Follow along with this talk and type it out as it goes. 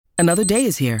Another day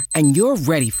is here, and you're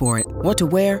ready for it. What to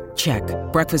wear? Check.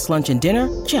 Breakfast, lunch, and dinner?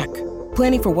 Check.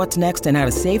 Planning for what's next and how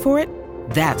to save for it?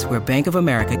 That's where Bank of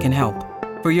America can help.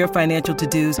 For your financial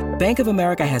to-dos, Bank of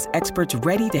America has experts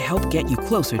ready to help get you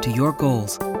closer to your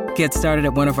goals. Get started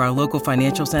at one of our local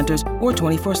financial centers or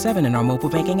 24/7 in our mobile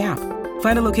banking app.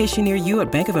 Find a location near you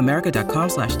at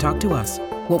bankofamerica.com/talktous.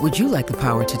 What would you like the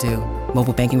power to do?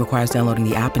 Mobile banking requires downloading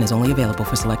the app and is only available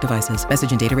for select devices.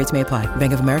 Message and data rates may apply.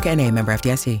 Bank of America N.A., member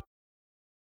FDIC.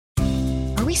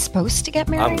 Are we supposed to get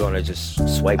married? I'm going to just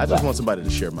swipe I left. just want somebody to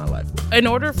share my life. In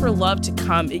order for love to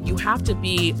come, you have to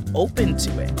be open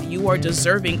to it. You are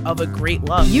deserving of a great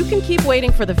love. You can keep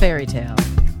waiting for the fairy tale,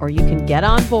 or you can get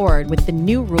on board with the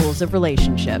new rules of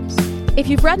relationships. If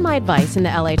you've read my advice in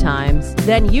the LA Times,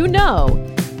 then you know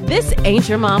this ain't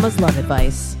your mama's love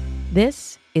advice.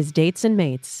 This is Dates and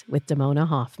Mates with Damona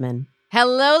Hoffman.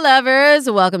 Hello, lovers.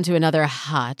 Welcome to another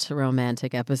hot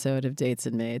romantic episode of Dates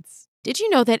and Mates. Did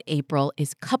you know that April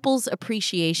is Couples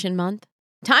Appreciation Month?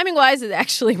 Timing-wise, it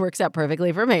actually works out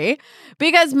perfectly for me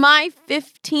because my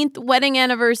 15th wedding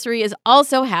anniversary is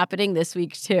also happening this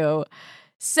week, too.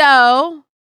 So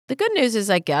the good news is,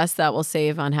 I guess, that we'll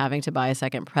save on having to buy a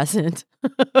second present.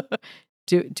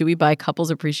 Do we buy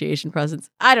couples appreciation presents?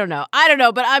 I don't know,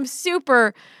 but I'm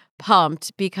super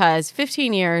pumped because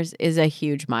 15 years is a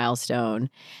huge milestone.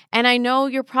 And I know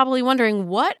you're probably wondering,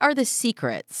 what are the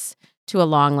secrets to a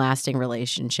long-lasting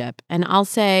relationship? And I'll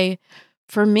say,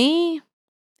 for me,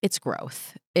 it's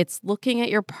growth. It's looking at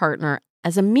your partner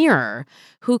as a mirror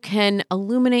who can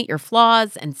illuminate your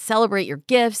flaws and celebrate your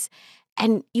gifts.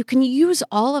 And you can use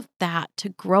all of that to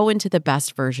grow into the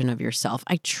best version of yourself.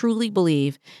 I truly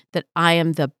believe that I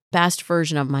am the best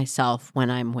version of myself when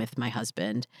I'm with my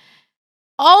husband.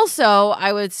 Also,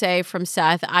 I would say from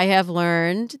Seth, I have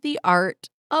learned the art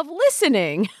of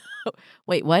listening.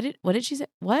 Wait, what did she say?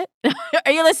 What?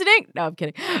 Are you listening? No, I'm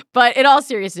kidding. But in all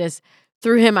seriousness,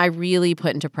 through him, I really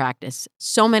put into practice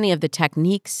so many of the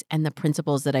techniques and the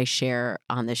principles that I share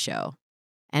on the show.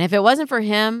 And if it wasn't for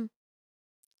him,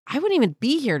 I wouldn't even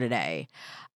be here today.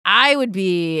 I would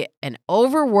be an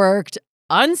overworked,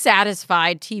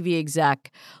 unsatisfied TV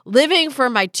exec, living for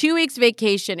my 2 weeks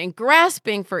vacation and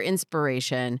grasping for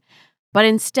inspiration. But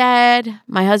instead,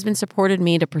 my husband supported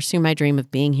me to pursue my dream of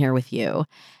being here with you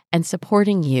and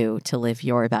supporting you to live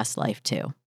your best life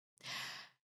too.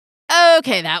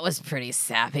 Okay, that was pretty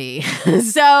sappy.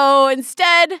 So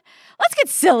instead, let's get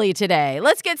silly today.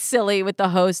 Let's get silly with the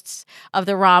hosts of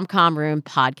the Rom-Com Room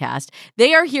podcast.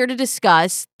 They are here to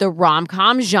discuss the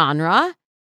rom-com genre,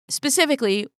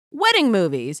 specifically wedding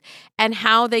movies, and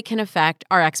how they can affect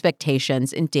our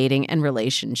expectations in dating and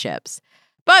relationships.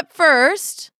 But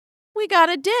first, we got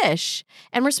a dish.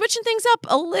 And we're switching things up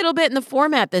a little bit in the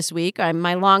format this week.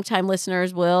 My longtime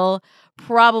listeners will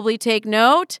probably take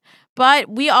note. But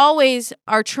we always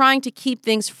are trying to keep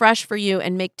things fresh for you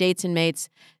and make Dates and Mates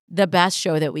the best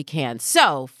show that we can.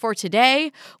 So for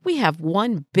today, we have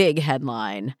one big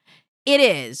headline. It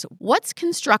is, what's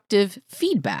constructive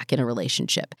feedback in a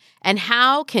relationship and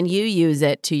how can you use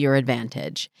it to your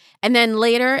advantage? And then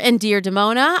later in Dear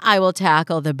Damona, I will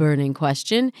tackle the burning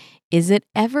question, is it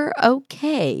ever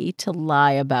okay to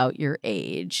lie about your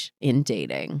age in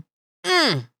dating?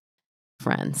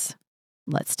 Friends,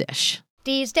 let's dish.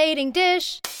 Dee's dating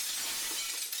dish.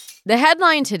 The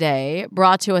headline today,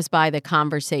 brought to us by The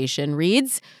Conversation,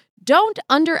 reads, "Don't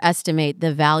underestimate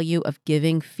the value of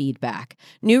giving feedback.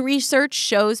 New research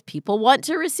shows people want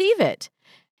to receive it."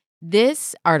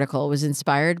 This article was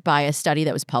inspired by a study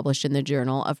that was published in the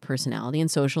Journal of Personality and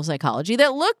Social Psychology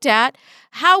that looked at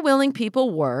how willing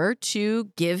people were to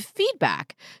give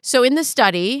feedback. So in the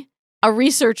study, a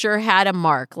researcher had a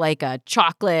mark, like a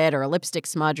chocolate or a lipstick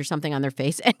smudge or something on their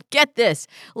face. And get this,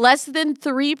 less than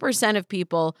 3% of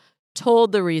people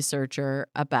told the researcher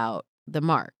about the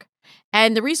mark.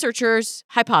 And the researchers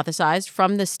hypothesized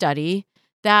from the study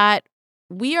that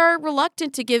we are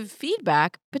reluctant to give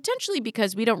feedback, potentially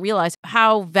because we don't realize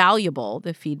how valuable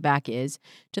the feedback is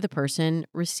to the person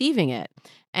receiving it.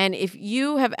 And if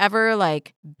you have ever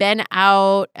been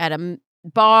out at a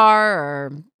bar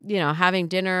or, having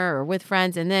dinner or with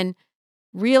friends and then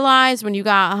realized when you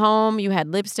got home you had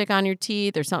lipstick on your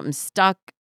teeth or something stuck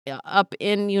up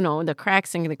in, the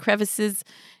cracks and the crevices.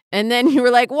 And then you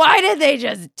were like, why did they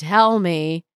just tell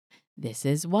me? This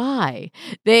is why.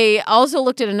 They also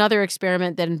looked at another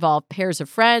experiment that involved pairs of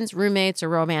friends, roommates, or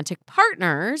romantic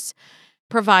partners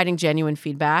providing genuine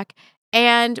feedback.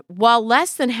 And while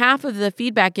less than half of the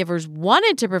feedback givers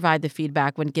wanted to provide the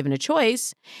feedback when given a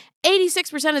choice,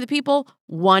 86% of the people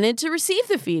wanted to receive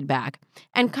the feedback.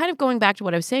 And kind of going back to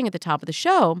what I was saying at the top of the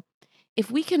show, if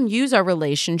we can use our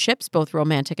relationships, both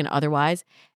romantic and otherwise,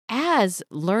 as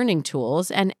learning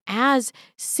tools and as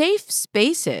safe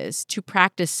spaces to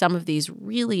practice some of these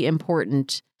really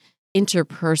important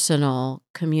interpersonal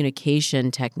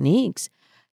communication techniques,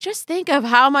 just think of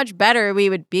how much better we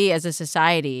would be as a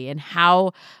society and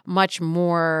how much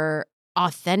more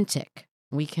authentic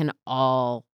we can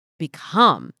all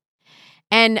become.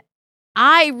 And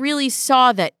I really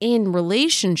saw that in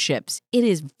relationships, it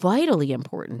is vitally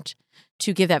important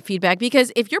to give that feedback,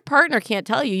 because if your partner can't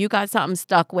tell you got something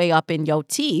stuck way up in your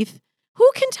teeth, who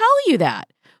can tell you that?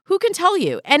 Who can tell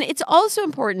you? And it's also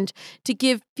important to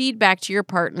give feedback to your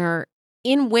partner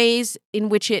in ways in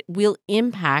which it will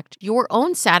impact your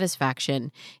own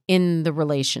satisfaction in the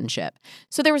relationship.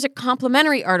 So there was a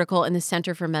complimentary article in the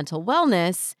Center for Mental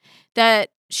Wellness that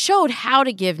showed how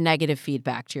to give negative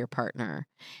feedback to your partner.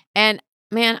 And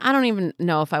man, I don't even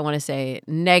know if I want to say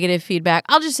negative feedback.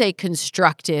 I'll just say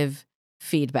constructive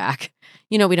feedback.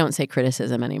 We don't say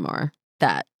criticism anymore.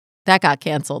 That got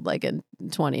canceled like in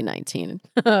 2019.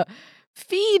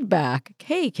 Feedback.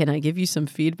 Hey, can I give you some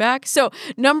feedback? So,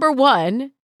 number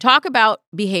one, talk about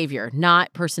behavior,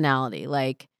 not personality.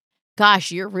 Like, gosh,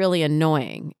 you're really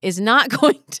annoying is not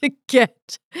going to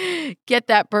get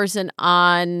that person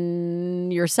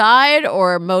on your side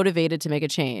or motivated to make a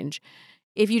change.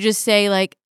 If you just say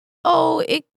like, oh,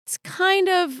 it's kind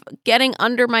of getting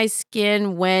under my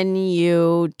skin when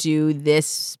you do this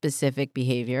specific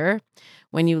behavior,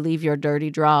 when you leave your dirty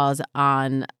drawers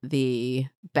on the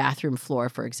bathroom floor,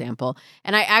 for example.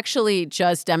 And I actually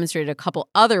just demonstrated a couple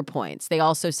other points. They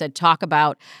also said talk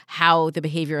about how the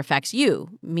behavior affects you,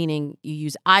 meaning you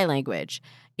use I language.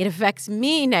 It affects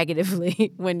me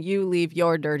negatively when you leave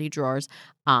your dirty drawers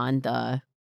on the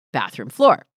bathroom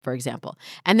floor, for example.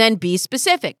 And then be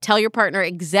specific. Tell your partner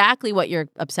exactly what you're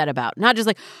upset about. Not just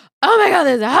like, oh my God,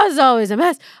 this house is always a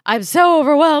mess. I'm so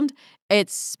overwhelmed.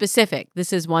 It's specific.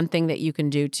 This is one thing that you can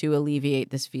do to alleviate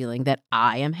this feeling that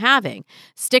I am having.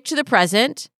 Stick to the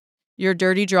present. Your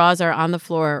dirty drawers are on the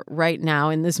floor right now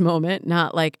in this moment,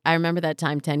 not like I remember that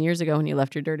time 10 years ago when you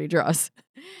left your dirty drawers.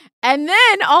 And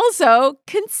then also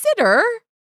consider,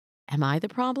 am I the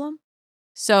problem?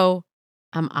 So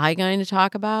am I going to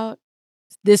talk about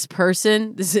this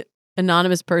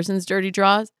anonymous person's dirty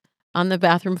drawers on the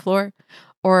bathroom floor?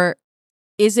 Or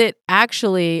is it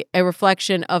actually a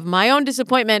reflection of my own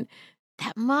disappointment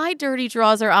that my dirty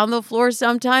drawers are on the floor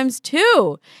sometimes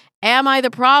too? Am I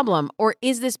the problem? Or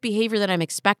is this behavior that I'm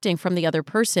expecting from the other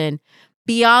person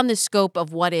beyond the scope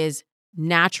of what is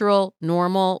natural,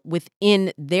 normal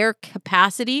within their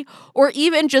capacity, or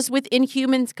even just within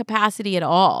humans' capacity at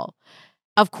all?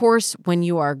 Of course, when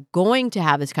you are going to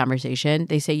have this conversation,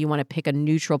 they say you want to pick a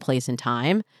neutral place and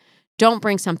time. Don't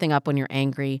bring something up when you're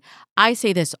angry. I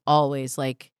say this always,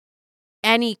 like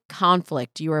any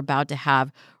conflict you are about to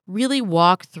have, really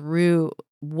walk through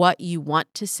what you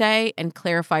want to say and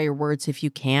clarify your words if you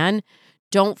can.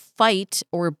 Don't fight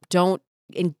or don't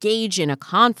engage in a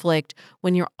conflict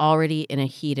when you're already in a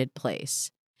heated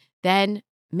place. Then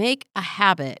make a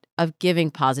habit of giving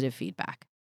positive feedback.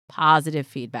 Positive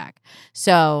feedback.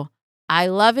 So I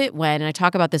love it when, and I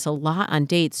talk about this a lot on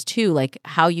dates too, like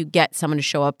how you get someone to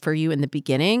show up for you in the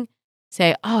beginning.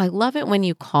 Say, oh, I love it when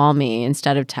you call me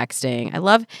instead of texting. I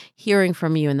love hearing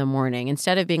from you in the morning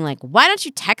instead of being like, why don't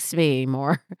you text me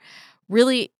more?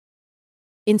 Really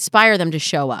inspire them to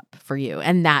show up for you.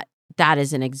 And that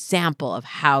is an example of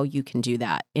how you can do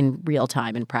that in real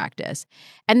time in practice.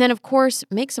 And then, of course,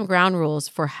 make some ground rules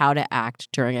for how to act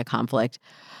during a conflict.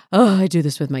 Oh, I do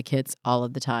this with my kids all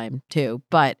of the time too.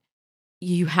 But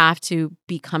you have to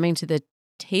be coming to the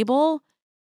table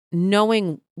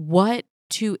knowing what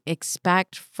to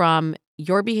expect from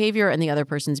your behavior and the other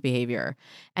person's behavior.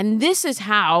 And this is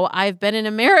how I've been in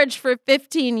a marriage for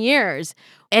 15 years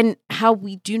and how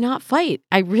we do not fight.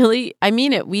 I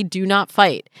mean it. We do not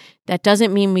fight. That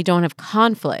doesn't mean we don't have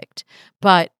conflict,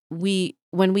 but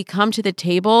when we come to the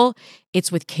table,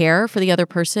 it's with care for the other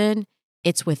person.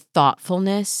 It's with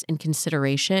thoughtfulness and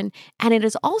consideration. And it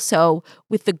is also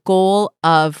with the goal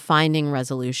of finding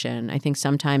resolution. I think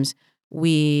sometimes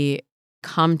we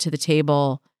come to the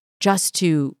table just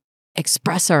to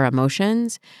express our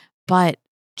emotions, but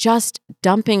just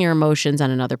dumping your emotions on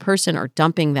another person or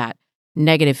dumping that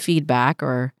negative feedback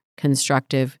or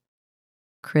constructive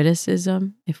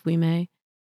criticism, if we may,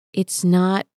 it's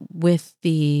not with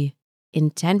the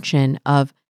intention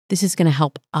of this is going to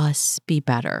help us be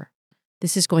better.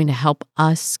 This is going to help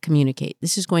us communicate.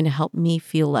 This is going to help me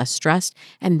feel less stressed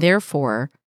and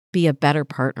therefore be a better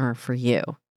partner for you.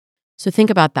 So think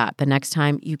about that the next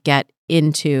time you get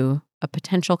into a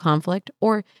potential conflict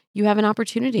or you have an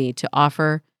opportunity to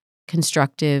offer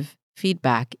constructive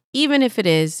feedback, even if it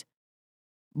is,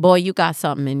 boy, you got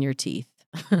something in your teeth.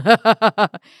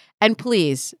 And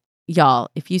please, y'all,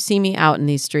 if you see me out in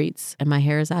these streets and my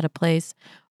hair is out of place,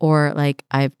 or like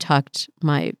I've tucked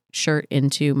my shirt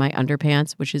into my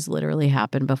underpants, which has literally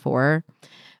happened before,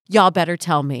 y'all better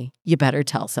tell me. You better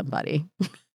tell somebody.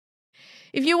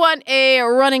 If you want a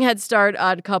running head start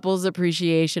on Couples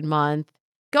Appreciation Month,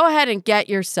 go ahead and get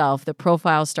yourself the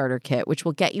Profile Starter Kit, which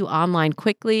will get you online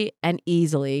quickly and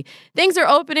easily. Things are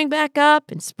opening back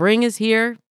up and spring is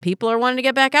here. People are wanting to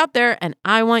get back out there, and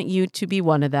I want you to be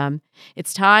one of them.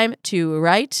 It's time to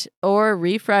write or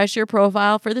refresh your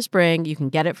profile for the spring. You can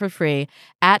get it for free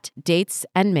at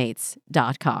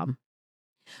datesandmates.com.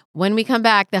 When we come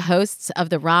back, the hosts of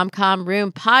the Rom-Com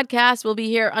Room podcast will be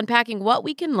here unpacking what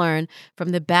we can learn from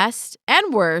the best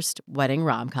and worst wedding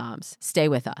rom-coms. Stay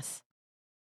with us.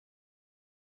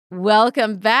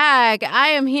 Welcome back. I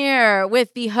am here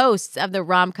with the hosts of the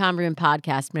Rom-Com Room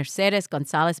podcast. Mercedes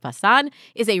Gonzalez-Pasan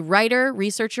is a writer,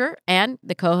 researcher, and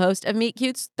the co-host of Meet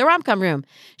Cute's The Rom-Com Room.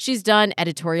 She's done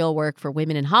editorial work for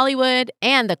Women in Hollywood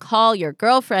and the Call Your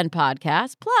Girlfriend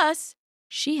podcast. Plus,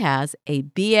 she has a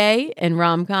BA in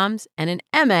rom-coms and an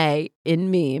MA in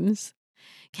memes.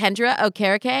 Kendra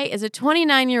Okereke is a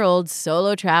 29-year-old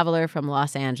solo traveler from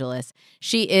Los Angeles.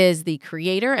 She is the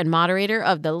creator and moderator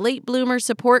of the Late Bloomer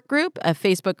Support Group, a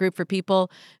Facebook group for people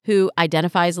who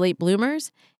identify as late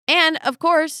bloomers. And, of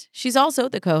course, she's also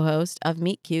the co-host of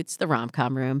Meet Cute's The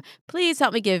Rom-Com Room. Please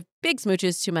help me give big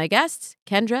smooches to my guests,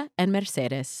 Kendra and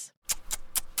Mercedes.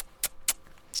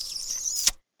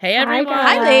 Hey, everyone.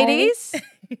 Hi, ladies.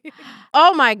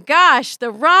 Oh, my gosh. The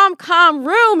Rom-Com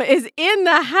Room is in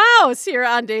the house here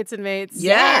on Dates and Mates.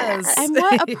 Yes. And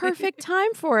what a perfect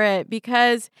time for it,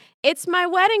 because it's my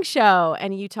wedding show,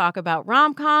 and you talk about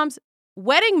rom-coms.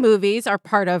 Wedding movies are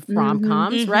part of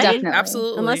rom-coms, right? Definitely.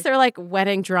 Absolutely. Unless they're like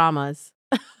wedding dramas.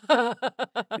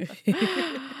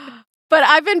 But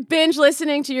I've been binge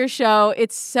listening to your show.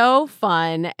 It's so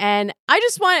fun. And I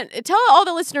just want to tell all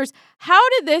the listeners, how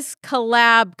did this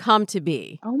collab come to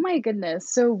be? Oh my goodness.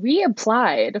 So we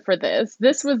applied for this.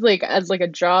 This was like as like a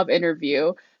job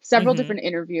interview, several different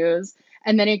interviews.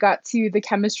 And then it got to the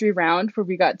chemistry round where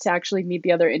we got to actually meet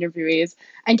the other interviewees.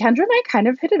 And Kendra and I kind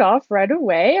of hit it off right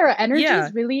away. Our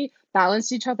energies really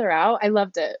balanced each other out. I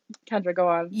loved it. Kendra, go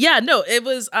on. Yeah, no, it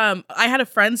was, I had a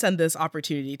friend send this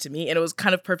opportunity to me, and it was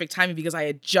kind of perfect timing because I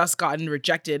had just gotten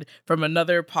rejected from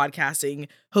another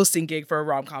hosting gig for a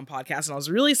rom-com podcast, and I was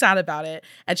really sad about it.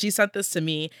 And she sent this to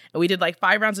me, and we did like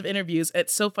 5 rounds of interviews.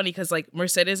 It's so funny because like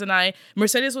Mercedes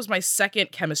was my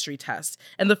second chemistry test.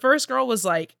 And the first girl was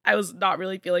like, I was not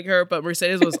really feeling her, but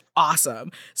Mercedes was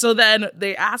awesome. So then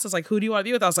they asked us like, who do you want to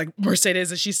be with? I was like,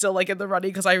 Mercedes, is she still like in the running?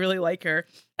 Because I really like her.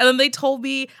 And then they told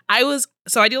me I do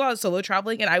a lot of solo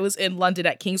traveling, and I was in London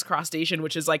at King's Cross Station,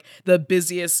 which is like the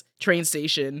busiest train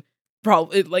station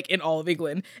probably like in all of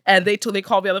England. And they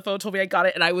called me on the phone, told me I got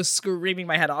it, and I was screaming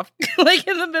my head off like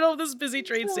in the middle of this busy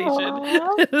train station.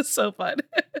 It was so fun.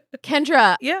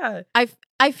 Kendra, Yeah.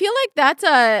 I feel like that's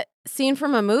a scene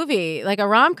from a movie, like a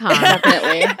rom-com.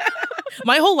 Definitely.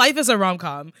 My whole life is a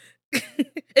rom-com.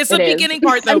 It's the beginning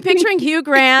part though. I'm picturing Hugh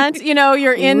Grant,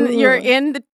 you're in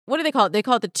the, what do they call it? They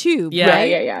call it the tube, right?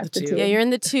 Yeah. The tube. Yeah, you're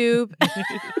in the tube.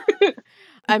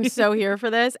 I'm so here for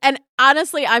this. And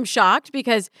honestly, I'm shocked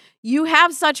because you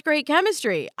have such great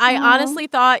chemistry. I honestly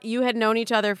thought you had known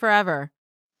each other forever.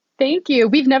 Thank you.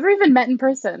 We've never even met in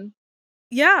person.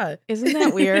 Yeah. Isn't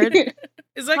that weird?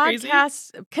 Is that crazy?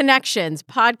 Podcast connections,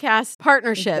 podcast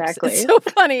partnerships. Exactly. It's so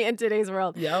funny in today's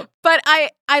world. Yep. But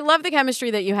I love the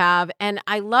chemistry that you have, and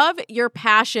I love your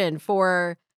passion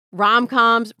for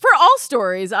rom-coms, for all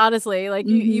stories, honestly. Like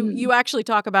you actually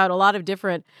talk about a lot of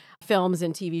different films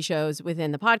and TV shows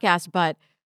within the podcast, but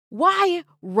why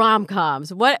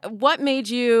rom-coms? What made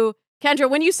you, Kendra,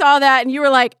 when you saw that and you were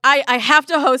like, I have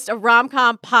to host a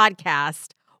rom-com podcast,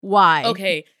 why?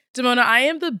 Okay. Damona, I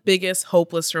am the biggest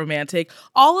hopeless romantic.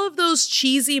 All of those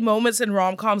cheesy moments in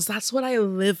rom-coms, that's what I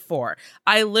live for.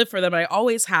 I live for them, and I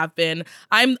always have been.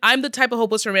 I'm the type of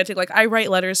hopeless romantic, like I write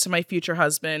letters to my future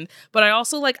husband, but I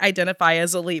also like identify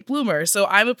as a late bloomer. So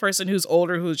I'm a person who's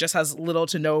older, who just has little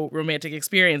to no romantic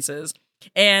experiences.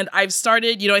 And I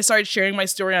started sharing my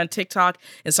story on TikTok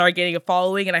and started getting a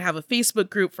following. And I have a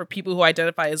Facebook group for people who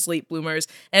identify as late bloomers.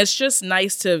 And it's just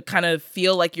nice to kind of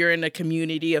feel like you're in a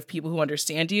community of people who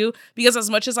understand you. Because as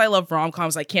much as I love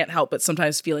rom-coms, I can't help but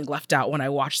sometimes feeling left out when I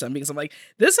watch them, because I'm like,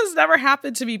 this has never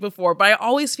happened to me before. But I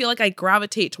always feel like I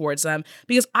gravitate towards them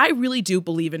because I really do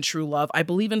believe in true love. I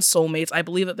believe in soulmates. I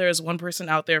believe that there is one person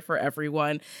out there for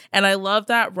everyone. And I love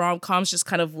that rom-coms just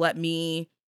kind of let me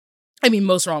I mean,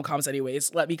 most rom-coms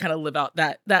anyways, let me kind of live out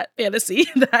that fantasy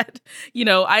that,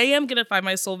 I am going to find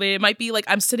my soulmate. It might be like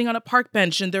I'm sitting on a park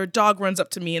bench and their dog runs up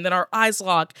to me and then our eyes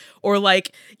lock, or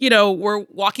like, we're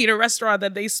walking in a restaurant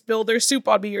and they spill their soup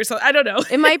on me or something. I don't know.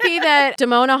 It might be that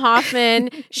Damona Hoffman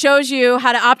shows you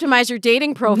how to optimize your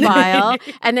dating profile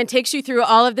and then takes you through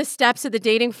all of the steps of the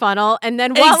dating funnel, and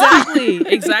then voila.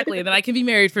 Exactly. And then I can be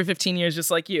married for 15 years just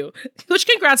like you. Which,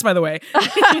 congrats, by the way.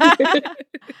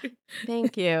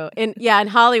 Thank you. In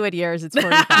Hollywood years, it's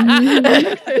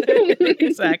 45.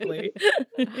 Exactly.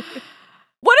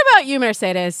 What about you,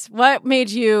 Mercedes? What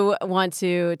made you want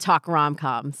to talk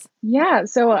rom-coms? Yeah,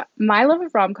 so my love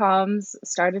of rom-coms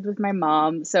started with my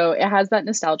mom. So it has that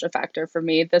nostalgia factor for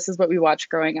me. This is what we watched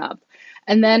growing up.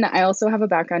 And then I also have a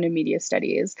background in media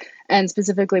studies and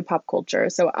specifically pop culture.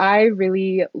 So I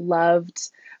really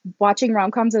loved watching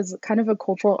rom-coms as kind of a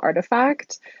cultural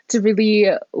artifact to really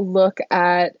look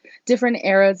at different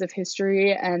eras of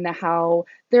history and how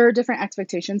there are different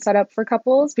expectations set up for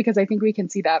couples, because I think we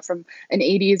can see that from an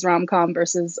 80s rom-com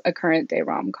versus a current day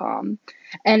rom-com.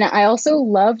 And I also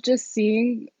love just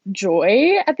seeing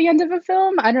joy at the end of a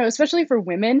film. I don't know, especially for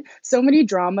women. So many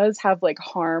dramas have like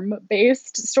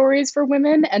harm-based stories for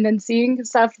women, and then seeing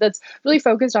stuff that's really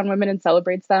focused on women and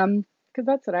celebrates them, because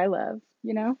that's what I love,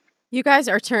 You guys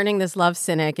are turning this love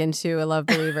cynic into a love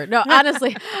believer. No,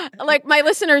 honestly, like my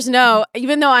listeners know,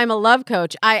 even though I'm a love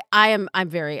coach, I'm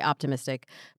very optimistic.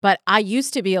 But I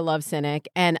used to be a love cynic,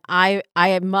 and I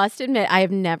must admit I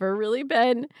have never really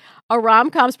been a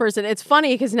rom-coms person. It's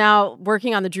funny because now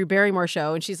working on the Drew Barrymore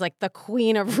show, and she's like the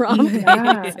queen of rom-coms.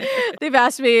 Yeah. They've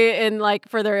asked me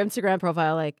for their Instagram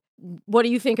profile, like, what do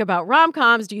you think about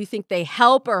rom-coms? Do you think they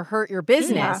help or hurt your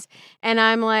business? Yeah. And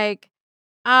I'm like,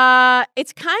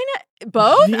 it's kind of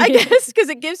both, I guess, because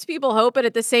it gives people hope, but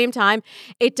at the same time,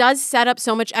 it does set up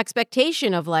so much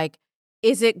expectation of like,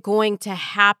 is it going to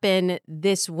happen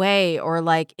this way? Or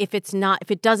like, if it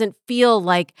doesn't feel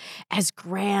like as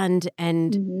grand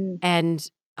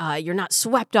and you're not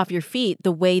swept off your feet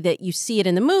the way that you see it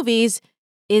in the movies,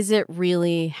 is it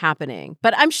really happening?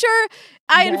 But I'm sure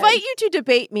I invite you to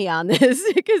debate me on this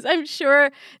because I'm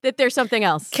sure that there's something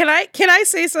else. Can I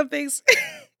say some things?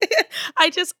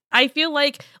 I feel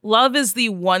like love is the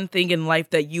one thing in life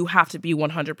that you have to be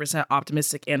 100%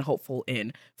 optimistic and hopeful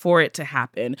in for it to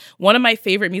happen. One of my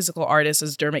favorite musical artists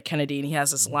is Dermot Kennedy, and he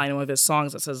has this line in one of his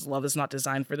songs that says, "Love is not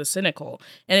designed for the cynical."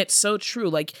 And it's so true.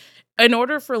 Like, in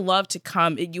order for love to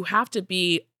come, you have to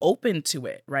be open to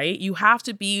it, right? You have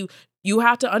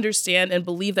to understand and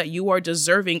believe that you are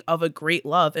deserving of a great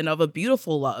love and of a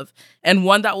beautiful love, and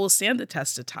one that will stand the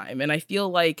test of time. And I feel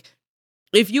like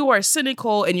if you are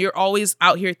cynical and you're always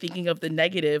out here thinking of the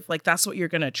negative, like that's what you're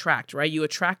going to attract, right? You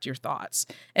attract your thoughts.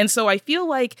 And so I feel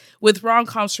like with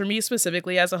rom-coms, for me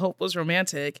specifically as a hopeless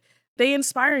romantic, they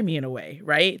inspire me in a way,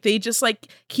 right? They just like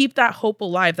keep that hope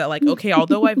alive that like, okay,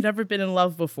 although I've never been in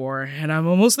love before and I'm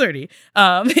almost 30,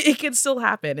 it can still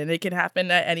happen, and it can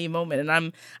happen at any moment.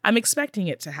 And I'm expecting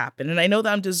it to happen, and I know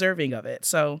that I'm deserving of it.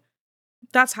 So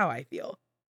that's how I feel.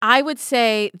 I would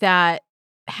say that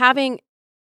having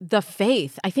the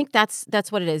faith, I think that's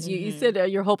what it is. You said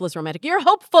you're hopeless romantic. You're a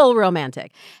hopeful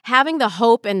romantic. Having the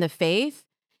hope and the faith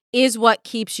is what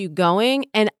keeps you going.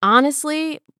 And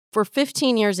honestly, for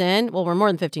 15 years in, well, we're more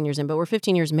than 15 years in, but we're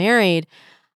 15 years married,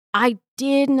 I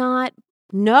did not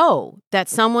know that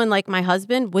someone like my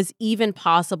husband was even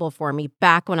possible for me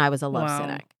back when I was a love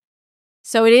cynic.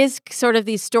 So it is sort of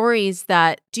these stories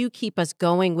that do keep us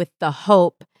going with the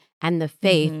hope and the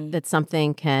faith that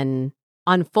something can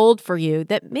unfold for you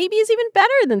that maybe is even better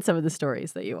than some of the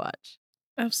stories that you watch.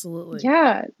 Absolutely.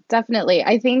 Yeah, definitely.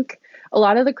 I think a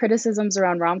lot of the criticisms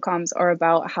around rom-coms are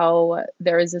about how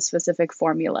there is a specific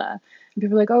formula. And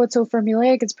people are like, oh, it's so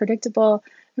formulaic, it's predictable.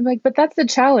 I'm like, but that's the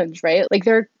challenge, right? Like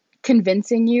they're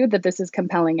convincing you that this is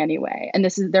compelling anyway. And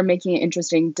they're making it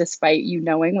interesting despite you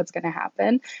knowing what's going to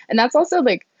happen. And that's also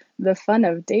like the fun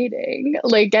of dating,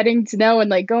 like getting to know and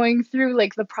like going through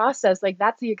like the process. Like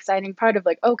that's the exciting part of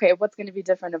like, okay, what's going to be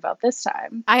different about this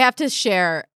time? I have to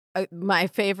share my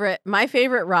favorite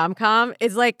rom-com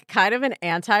is like kind of an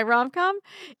anti-rom-com.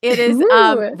 It is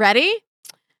ready?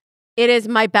 It is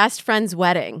My Best Friend's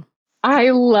Wedding.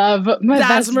 I love My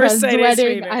Best Friend's Wedding.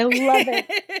 Favorite. I love it.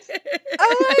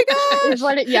 Oh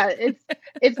my gosh.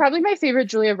 It's probably my favorite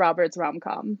Julia Roberts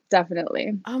rom-com.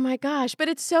 Definitely. Oh my gosh. But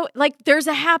it's so like there's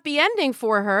a happy ending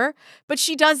for her, but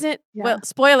she doesn't. Yeah. Well,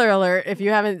 spoiler alert, if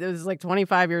you haven't, it was like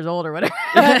 25 years old or whatever.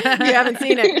 You haven't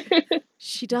seen it.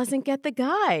 She doesn't get the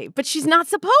guy, but she's not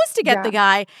supposed to get the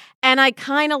guy. And I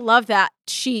kind of love that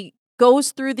she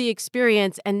goes through the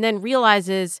experience and then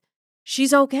realizes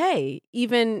she's okay,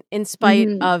 even in spite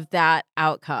of that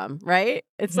outcome, right?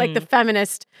 It's like the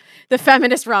feminist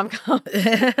rom-com.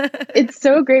 It's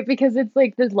so great because it's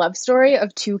like this love story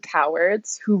of two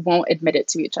cowards who won't admit it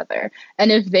to each other.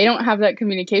 And if they don't have that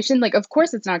communication, like, of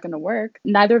course it's not going to work.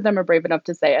 Neither of them are brave enough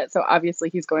to say it. So obviously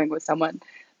he's going with someone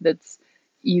that's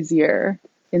easier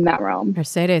in that realm.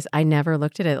 Mercedes, I never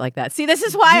looked at it like that. See, this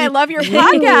is why I love your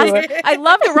podcast. I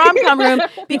love the Rom-Com Room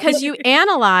because you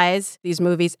analyze these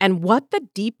movies and what the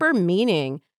deeper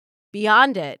meaning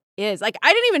beyond it is. Like,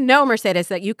 I didn't even know, Mercedes,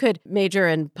 that you could major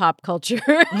in pop culture.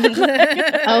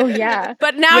 Oh, yeah.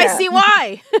 But now I see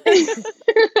why.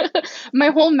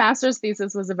 My whole master's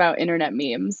thesis was about internet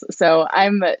memes. So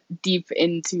I'm deep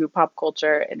into pop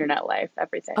culture, internet life,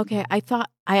 everything. Okay,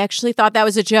 I actually thought that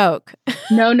was a joke.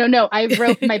 No. I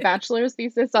wrote my bachelor's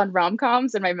thesis on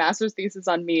rom-coms and my master's thesis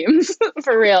on memes.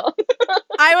 For real.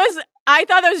 I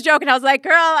thought that was a joke, and I was like,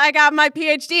 girl, I got my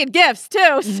PhD in GIFs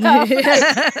too. So.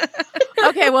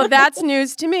 Okay, well, that's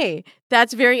news to me.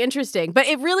 That's very interesting. But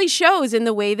it really shows in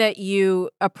the way that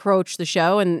you approach the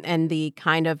show and the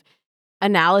kind of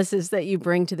analysis that you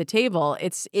bring to the table.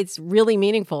 It's really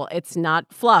meaningful. It's not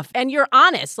fluff. And you're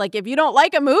honest. Like, if you don't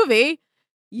like a movie,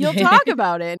 you'll talk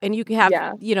about it. And you can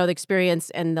have, the experience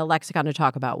and the lexicon to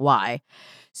talk about why.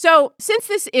 So since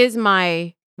this is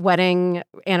my wedding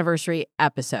anniversary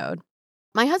episode,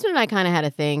 my husband and I kind of had a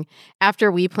thing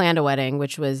after we planned a wedding,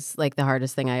 which was like the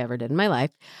hardest thing I ever did in my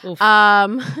life.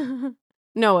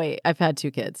 No, wait, I've had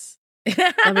 2 kids.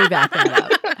 Let me back that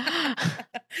up.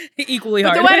 Equally but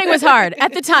hard. The wedding was hard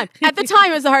at the time. At the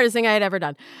time, it was the hardest thing I had ever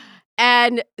done.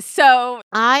 And so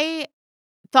I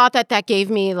thought that gave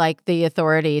me like the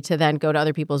authority to then go to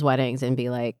other people's weddings and be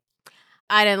like,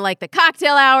 I didn't like the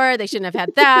cocktail hour. They shouldn't have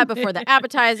had that before the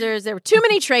appetizers. There were too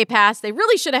many tray pass. They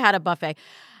really should have had a buffet.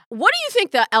 What do you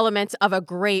think the elements of a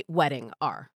great wedding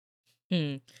are?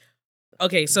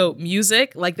 Okay, so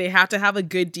music, like they have to have a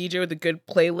good DJ with a good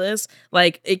playlist.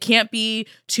 Like it can't be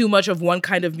too much of one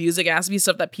kind of music. It has to be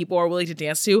stuff that people are willing to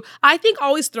dance to. I think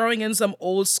always throwing in some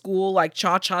old school like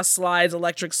cha-cha slides,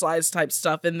 electric slides type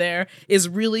stuff in there is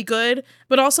really good.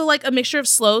 But also like a mixture of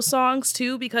slow songs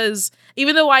too, because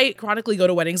even though I chronically go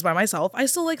to weddings by myself, I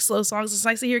still like slow songs. It's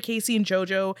nice to hear Casey and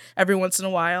JoJo every once in a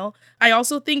while. I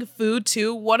also think food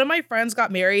too. One of my friends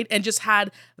got married and just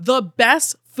had the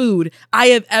best food I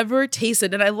have ever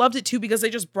tasted. And I loved it too because they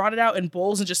just brought it out in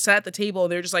bowls and just sat at the table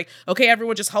and they're just like, okay,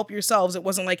 everyone just help yourselves. It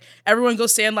wasn't like everyone go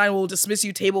stand in line, we'll dismiss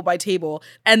you table by table.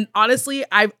 And honestly,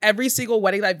 every single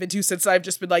wedding that I've been to since, I've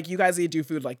just been like, you guys need to do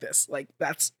food like this. Like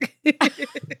that's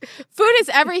food is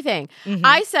everything.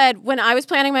 I said when I was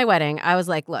planning my wedding, I was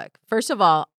like, look, first of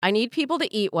all, I need people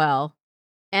to eat well.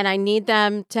 And I need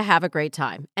them to have a great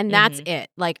time. And that's it.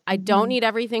 Like, I don't need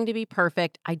everything to be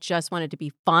perfect. I just want it to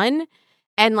be fun.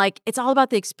 And like, it's all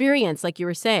about the experience, like you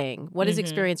were saying. What is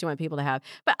experience you want people to have?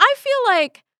 But I feel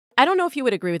like, I don't know if you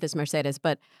would agree with this, Mercedes,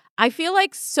 but I feel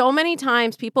like so many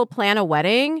times people plan a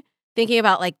wedding thinking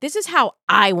about like, this is how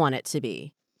I want it to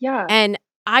be. Yeah. And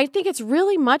I think it's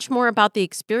really much more about the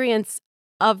experience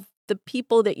of the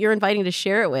people that you're inviting to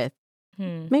share it with.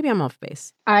 Maybe I'm off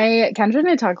base. Kendra and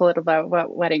I talk a little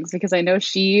about weddings because I know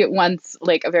she wants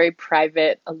like a very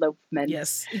private elopement.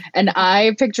 Yes. And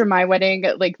I picture my wedding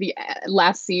like the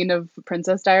last scene of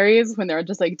Princess Diaries when they're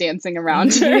just like dancing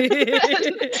around her,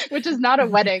 which is not a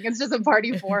wedding. It's just a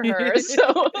party for her.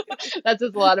 So that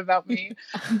says a lot about me.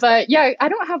 But yeah, I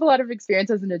don't have a lot of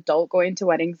experience as an adult going to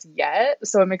weddings yet.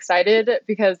 So I'm excited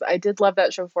because I did love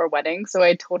that show For Weddings. So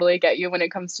I totally get you when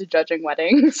it comes to judging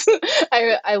weddings.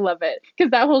 I love it.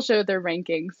 Because that whole show, they're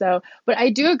ranking. So, but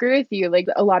I do agree with you. Like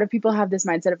a lot of people have this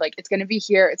mindset of like, it's going to be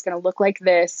here. It's going to look like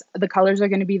this. The colors are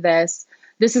going to be this.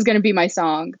 This is going to be my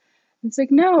song. It's like,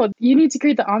 no, you need to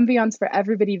create the ambiance for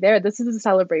everybody there. This is a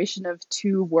celebration of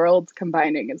two worlds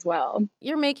combining as well.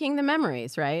 You're making the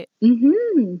memories, right?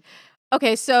 Mm-hmm.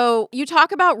 Okay, so you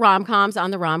talk about rom-coms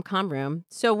on the Rom-Com Room.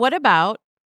 So what about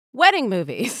wedding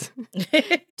movies?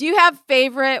 Do you have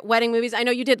favorite wedding movies? I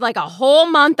know you did like a whole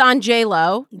month on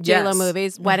J-Lo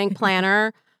movies, Wedding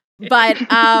Planner. But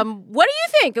what do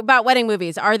you think about wedding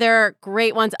movies? Are there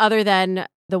great ones other than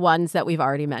the ones that we've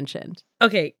already mentioned?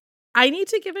 Okay, I need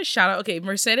to give a shout out. Okay,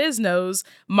 Mercedes knows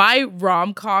my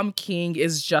rom-com king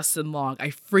is Justin Long. I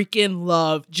freaking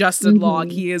love Justin Long.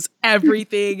 He is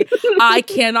everything. I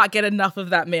cannot get enough of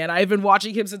that man. I've been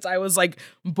watching him since I was like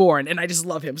born and I just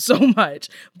love him so much.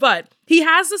 But he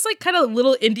has this like kind of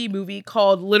little indie movie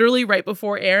called Literally Right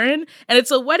Before Aaron, and it's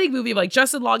a wedding movie. Like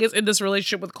Justin Long is in this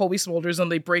relationship with Colby Smulders,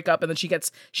 and they break up, and then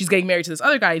she's getting married to this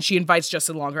other guy, and she invites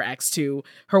Justin Long, her ex, to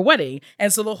her wedding.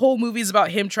 And so the whole movie is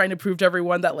about him trying to prove to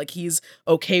everyone that like he's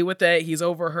okay with it, he's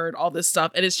overheard all this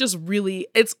stuff, and it's just really,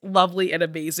 it's lovely and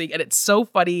amazing, and it's so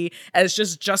funny, and it's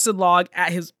just Justin Long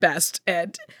at his best.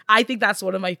 And I think that's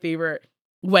one of my favorite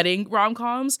wedding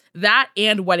rom-coms, that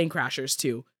and Wedding Crashers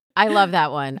too. I love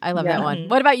that one. I love that one.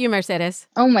 What about you, Mercedes?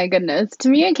 Oh my goodness. To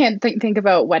me, I can't think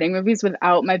about wedding movies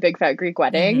without My Big Fat Greek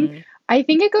Wedding. I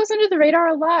think it goes under the radar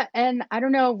a lot. And I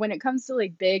don't know, when it comes to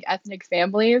like big ethnic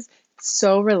families, it's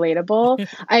so relatable.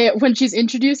 When she's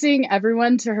introducing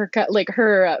everyone to her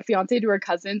fiance to her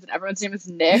cousins, and everyone's name is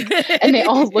Nick, and they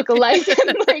all look alike,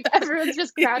 and like everyone's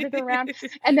just crowded around.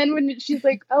 And then when she's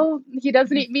like, "Oh, he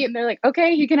doesn't eat meat," and they're like,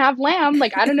 "Okay, he can have lamb."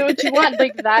 Like, I don't know what you want.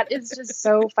 Like, that is just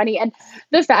so funny. And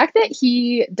the fact that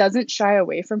he doesn't shy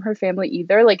away from her family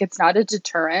either, like, it's not a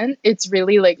deterrent. It's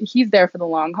really like he's there for the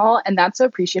long haul, and that's so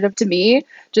appreciative to me.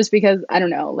 Just because I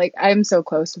don't know, like, I'm so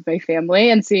close with my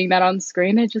family, and seeing that on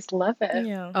screen, I just love it.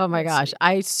 Yeah. Oh my gosh.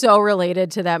 I so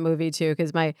related to that movie too,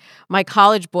 because my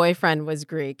college boyfriend was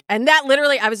Greek. And that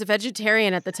literally, I was a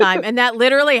vegetarian at the time, and that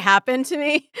literally happened to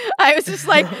me. I was just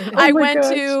like, I went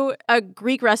to a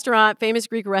Greek restaurant, famous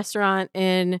Greek restaurant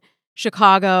in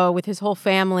Chicago with his whole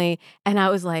family, and I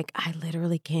was like, I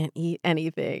literally can't eat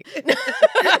anything.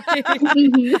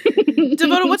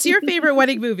 Devona, what's your favorite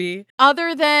wedding movie?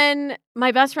 Other than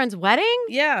My Best Friend's Wedding?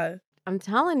 Yeah. I'm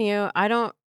telling you,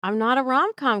 I'm not a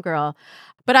rom-com girl.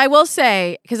 But I will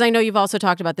say, because I know you've also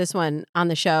talked about this one on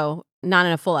the show, not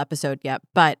in a full episode yet,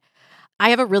 but I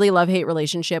have a really love-hate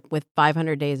relationship with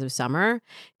 500 Days of Summer,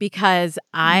 because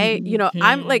I'm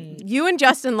like, you and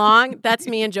Justin Long, that's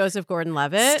me and Joseph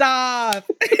Gordon-Levitt. Stop.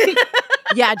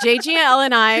 Yeah, JGL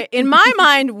and I, in my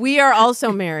mind, we are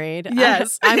also married.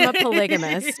 Yes. I'm a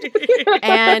polygamist.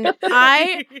 And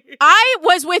I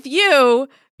was with you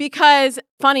because,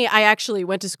 funny, I actually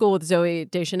went to school with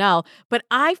Zooey Deschanel, but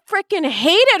I freaking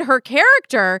hated her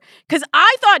character because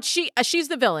I thought she's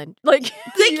the villain. Like,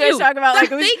 Thank you guys you. talk about like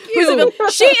who's the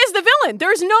villain. She is the villain.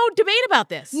 There's no debate about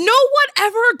this. No one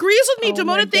ever agrees with me, Oh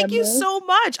my Damona. Thank you goodness. so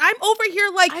much. I'm over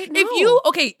here like, I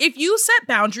if you set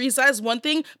boundaries, that is one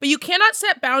thing, but you cannot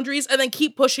set boundaries and then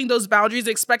keep pushing those boundaries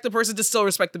and expect the person to still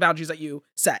respect the boundaries that you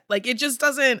set. Like, it just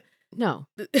doesn't. No.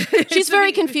 She's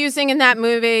very confusing in that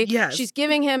movie. Yes. She's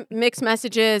giving him mixed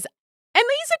messages. And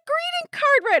he's a greeting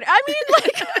card writer. I mean,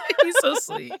 like, He's so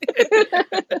sweet.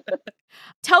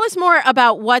 tell us more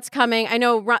about what's coming. I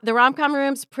know the Rom-Com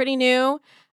Room's pretty new,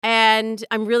 and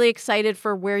I'm really excited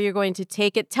for where you're going to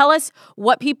take it. Tell us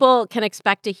what people can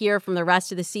expect to hear from the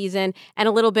rest of the season, and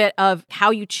a little bit of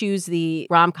how you choose the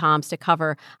rom-coms to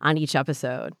cover on each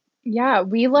episode. Yeah,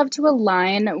 we love to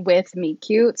align with Meet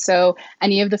Cute. So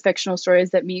any of the fictional stories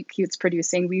that Meet Cute's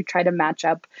producing, we try to match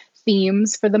up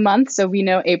themes for the month. So we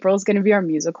know April's going to be our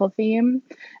musical theme.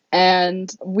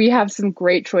 And we have some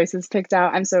great choices picked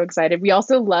out. I'm so excited. We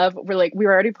also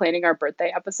we're already planning our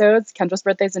birthday episodes. Kendra's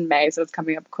birthday's in May, so it's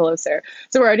coming up closer.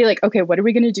 So we're already like, okay, what are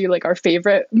we going to do? Like our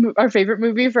favorite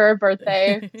movie for our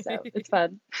birthday. So it's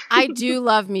fun. I do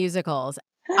love musicals.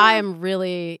 I am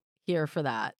really here for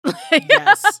that.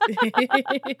 Yes.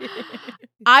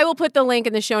 I will put the link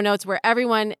in the show notes where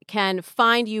everyone can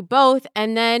find you both.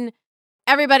 And then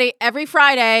everybody, every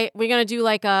Friday, we're going to do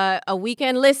like a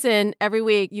weekend listen every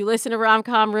week. You listen to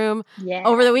Rom-Com Room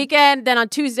over the weekend. Then on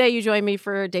Tuesday, you join me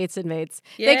for Dates and Mates.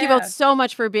 Thank you both so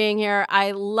much for being here.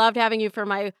 I loved having you for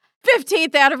my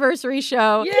 15th anniversary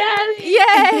show.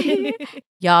 Yay!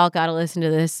 Y'all got to listen to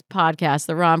this podcast,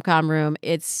 The Rom-Com Room.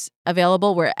 It's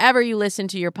available wherever you listen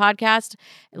to your podcast.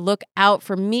 Look out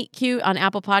for Meet Cute on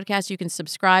Apple Podcasts. You can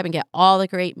subscribe and get all the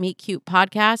great Meet Cute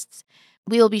podcasts.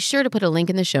 We will be sure to put a link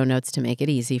in the show notes to make it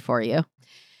easy for you.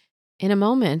 In a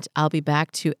moment, I'll be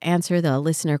back to answer the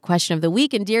listener question of the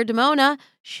week. And dear Damona,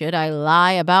 should I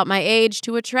lie about my age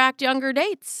to attract younger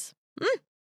dates?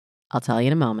 I'll tell you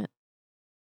in a moment.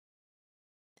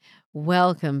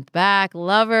 Welcome back,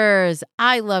 lovers.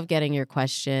 I love getting your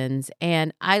questions,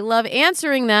 and I love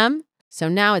answering them. So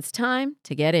now it's time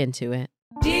to get into it.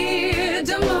 Dear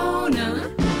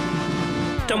Damona.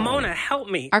 Damona, help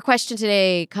me. Our question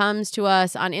today comes to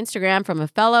us on Instagram from a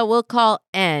fellow we'll call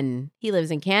N. He lives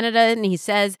in Canada, and he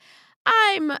says,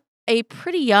 I'm a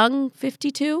pretty young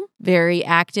 52, very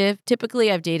active. Typically,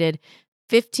 I've dated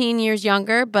 15 years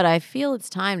younger, but I feel it's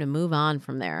time to move on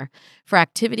from there. For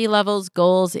activity levels,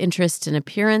 goals, interests, and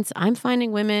appearance, I'm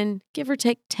finding women, give or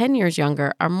take 10 years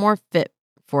younger, are more fit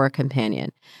for a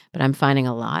companion. But I'm finding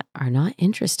a lot are not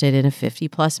interested in a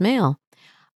 50-plus male.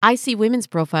 I see women's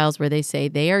profiles where they say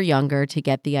they are younger to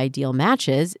get the ideal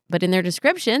matches, but in their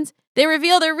descriptions, they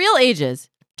reveal their real ages,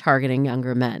 targeting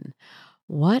younger men.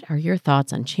 What are your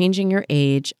thoughts on changing your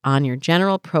age on your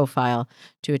general profile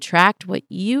to attract what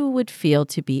you would feel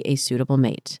to be a suitable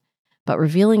mate, but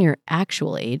revealing your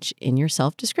actual age in your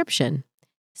self-description?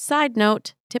 Side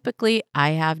note, typically,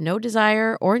 I have no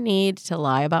desire or need to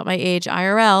lie about my age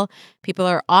IRL. People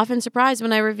are often surprised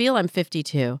when I reveal I'm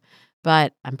 52,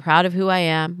 but I'm proud of who I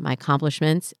am, my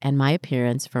accomplishments, and my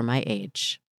appearance for my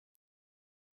age.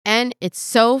 And it's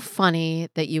so funny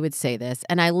that you would say this.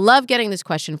 And I love getting this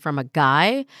question from a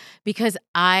guy because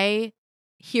I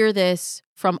hear this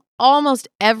from almost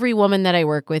every woman that I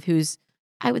work with who's,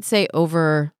 I would say,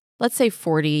 over, let's say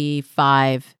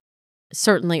 45,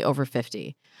 certainly over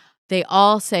 50. They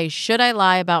all say, should I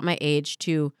lie about my age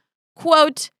to,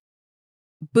 quote,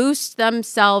 boost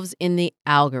themselves in the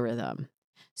algorithm?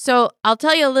 So I'll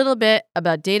tell you a little bit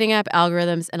about dating app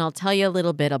algorithms, and I'll tell you a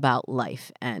little bit about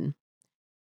life. And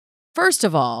first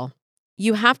of all,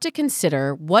 you have to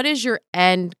consider, what is your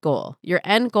end goal? Your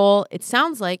end goal, it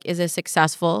sounds like, is a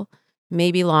successful,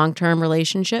 maybe long-term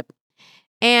relationship.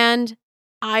 And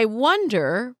I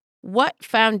wonder what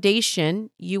foundation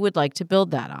you would like to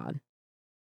build that on.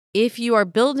 If you are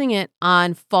building it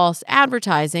on false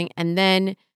advertising, and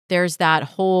then there's that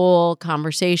whole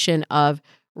conversation of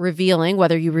revealing,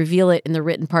 whether you reveal it in the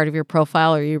written part of your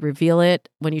profile or you reveal it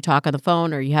when you talk on the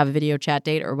phone or you have a video chat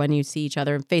date or when you see each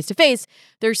other face to face,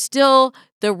 there's still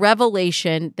the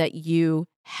revelation that you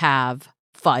have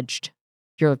fudged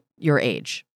your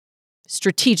age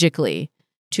strategically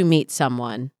to meet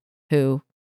someone who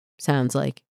sounds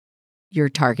like you're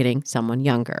targeting someone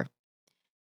younger.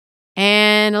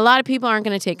 And a lot of people aren't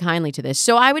going to take kindly to this.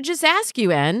 So I would just ask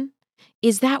you, N,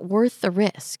 is that worth the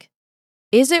risk?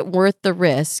 Is it worth the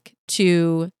risk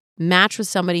to match with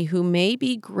somebody who may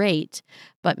be great,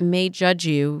 but may judge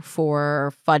you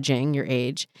for fudging your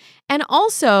age? And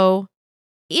also,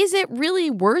 is it really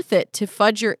worth it to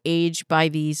fudge your age by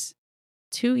these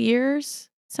 2 years?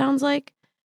 Sounds like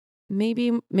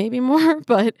maybe more,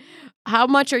 but how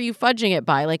much are you fudging it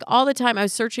by? Like all the time, I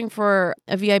was searching for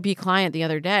a VIP client the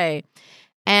other day,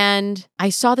 and I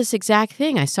saw this exact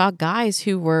thing. I saw guys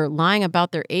who were lying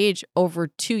about their age over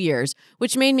 2 years,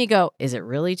 which made me go, is it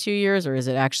really 2 years or is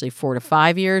it actually 4 to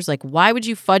 5 years? Like, why would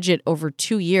you fudge it over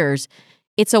 2 years?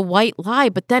 It's a white lie,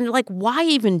 but then like, why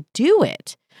even do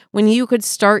it when you could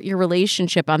start your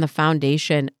relationship on the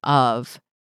foundation of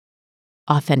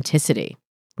authenticity,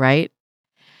 right?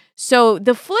 So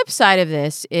the flip side of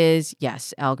this is,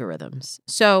 yes, algorithms.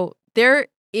 So there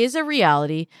is a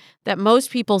reality that most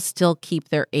people still keep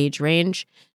their age range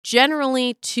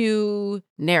generally too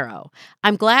narrow.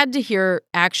 I'm glad to hear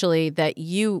actually that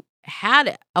you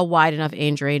had a wide enough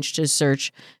age range to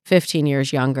search 15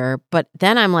 years younger, but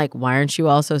then I'm like, why aren't you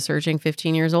also searching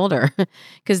 15 years older?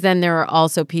 Because then there are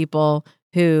also people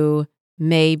who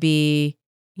may be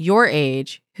your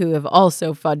age who have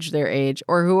also fudged their age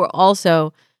or who are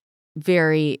also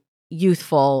very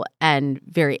youthful and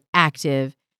very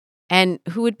active and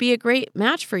who would be a great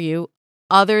match for you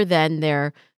other than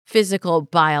their physical,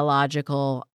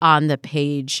 biological, on the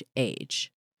page age.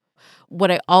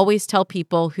 What I always tell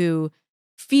people who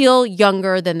feel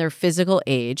younger than their physical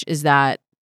age is that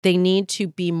they need to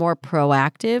be more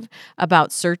proactive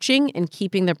about searching and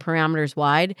keeping the parameters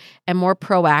wide and more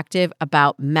proactive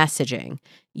about messaging.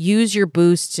 Use your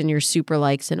boosts and your super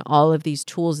likes and all of these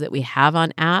tools that we have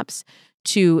on apps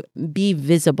to be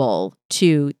visible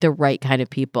to the right kind of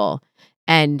people.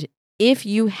 And if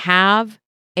you have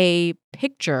a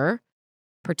picture,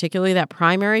 particularly that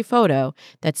primary photo,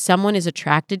 that someone is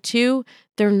attracted to,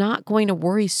 they're not going to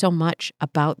worry so much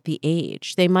about the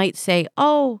age. They might say,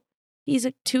 oh, he's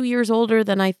 2 years older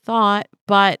than I thought,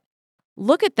 but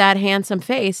look at that handsome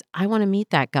face. I want to meet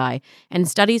that guy. And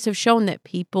studies have shown that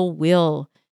people will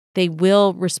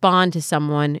respond to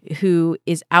someone who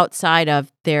is outside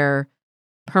of their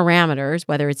parameters,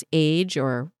 whether it's age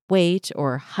or weight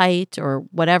or height or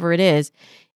whatever it is,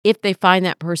 if they find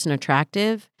that person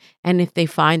attractive and if they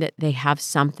find that they have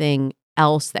something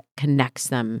else that connects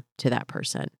them to that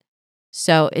person.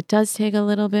 So it does take a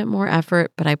little bit more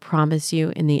effort, but I promise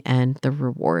you in the end, the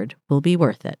reward will be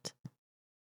worth it.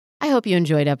 I hope you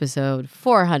enjoyed episode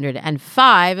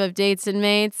 405 of Dates and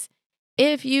Mates.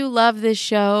 If you love this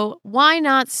show, why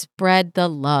not spread the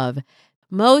love?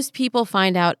 Most people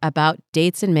find out about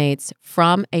Dates and Mates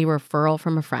from a referral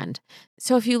from a friend.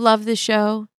 So if you love this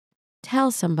show,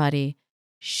 tell somebody,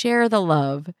 share the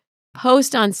love,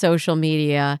 post on social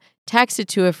media, text it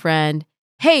to a friend,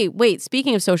 Hey, wait,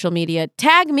 speaking of social media,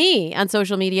 tag me on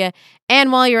social media.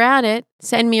 And while you're at it,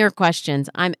 send me your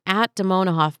questions. I'm at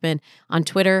Damona Hoffman on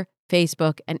Twitter,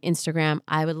 Facebook, and Instagram.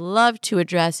 I would love to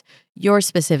address your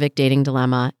specific dating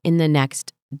dilemma in the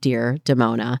next Dear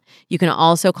Damona. You can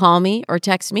also call me or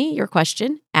text me your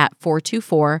question at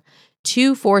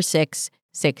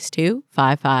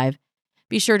 424-246-6255.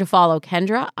 Be sure to follow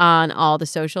Kendra on all the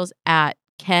socials at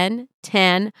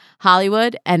Ken10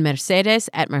 Hollywood and Mercedes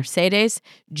at Mercedes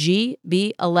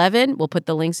GB11. We'll put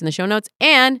the links in the show notes,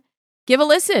 and give a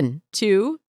listen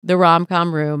to The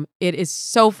Rom-Com Room. It is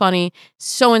so funny,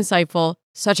 so insightful,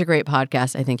 such a great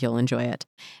podcast. I think you'll enjoy it.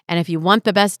 And if you want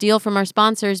the best deal from our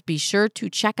sponsors, be sure to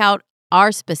check out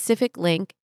our specific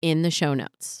link in the show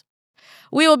notes.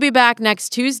 We will be back next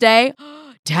Tuesday.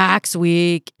 Tax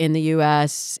week in the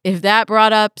U.S. If that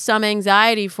brought up some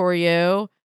anxiety for you,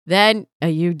 then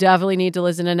you definitely need to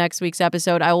listen to next week's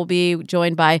episode. I will be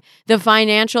joined by the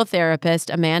financial therapist,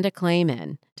 Amanda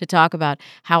Clayman, to talk about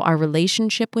how our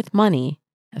relationship with money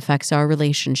affects our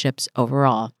relationships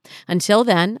overall. Until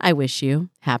then, I wish you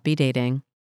happy dating.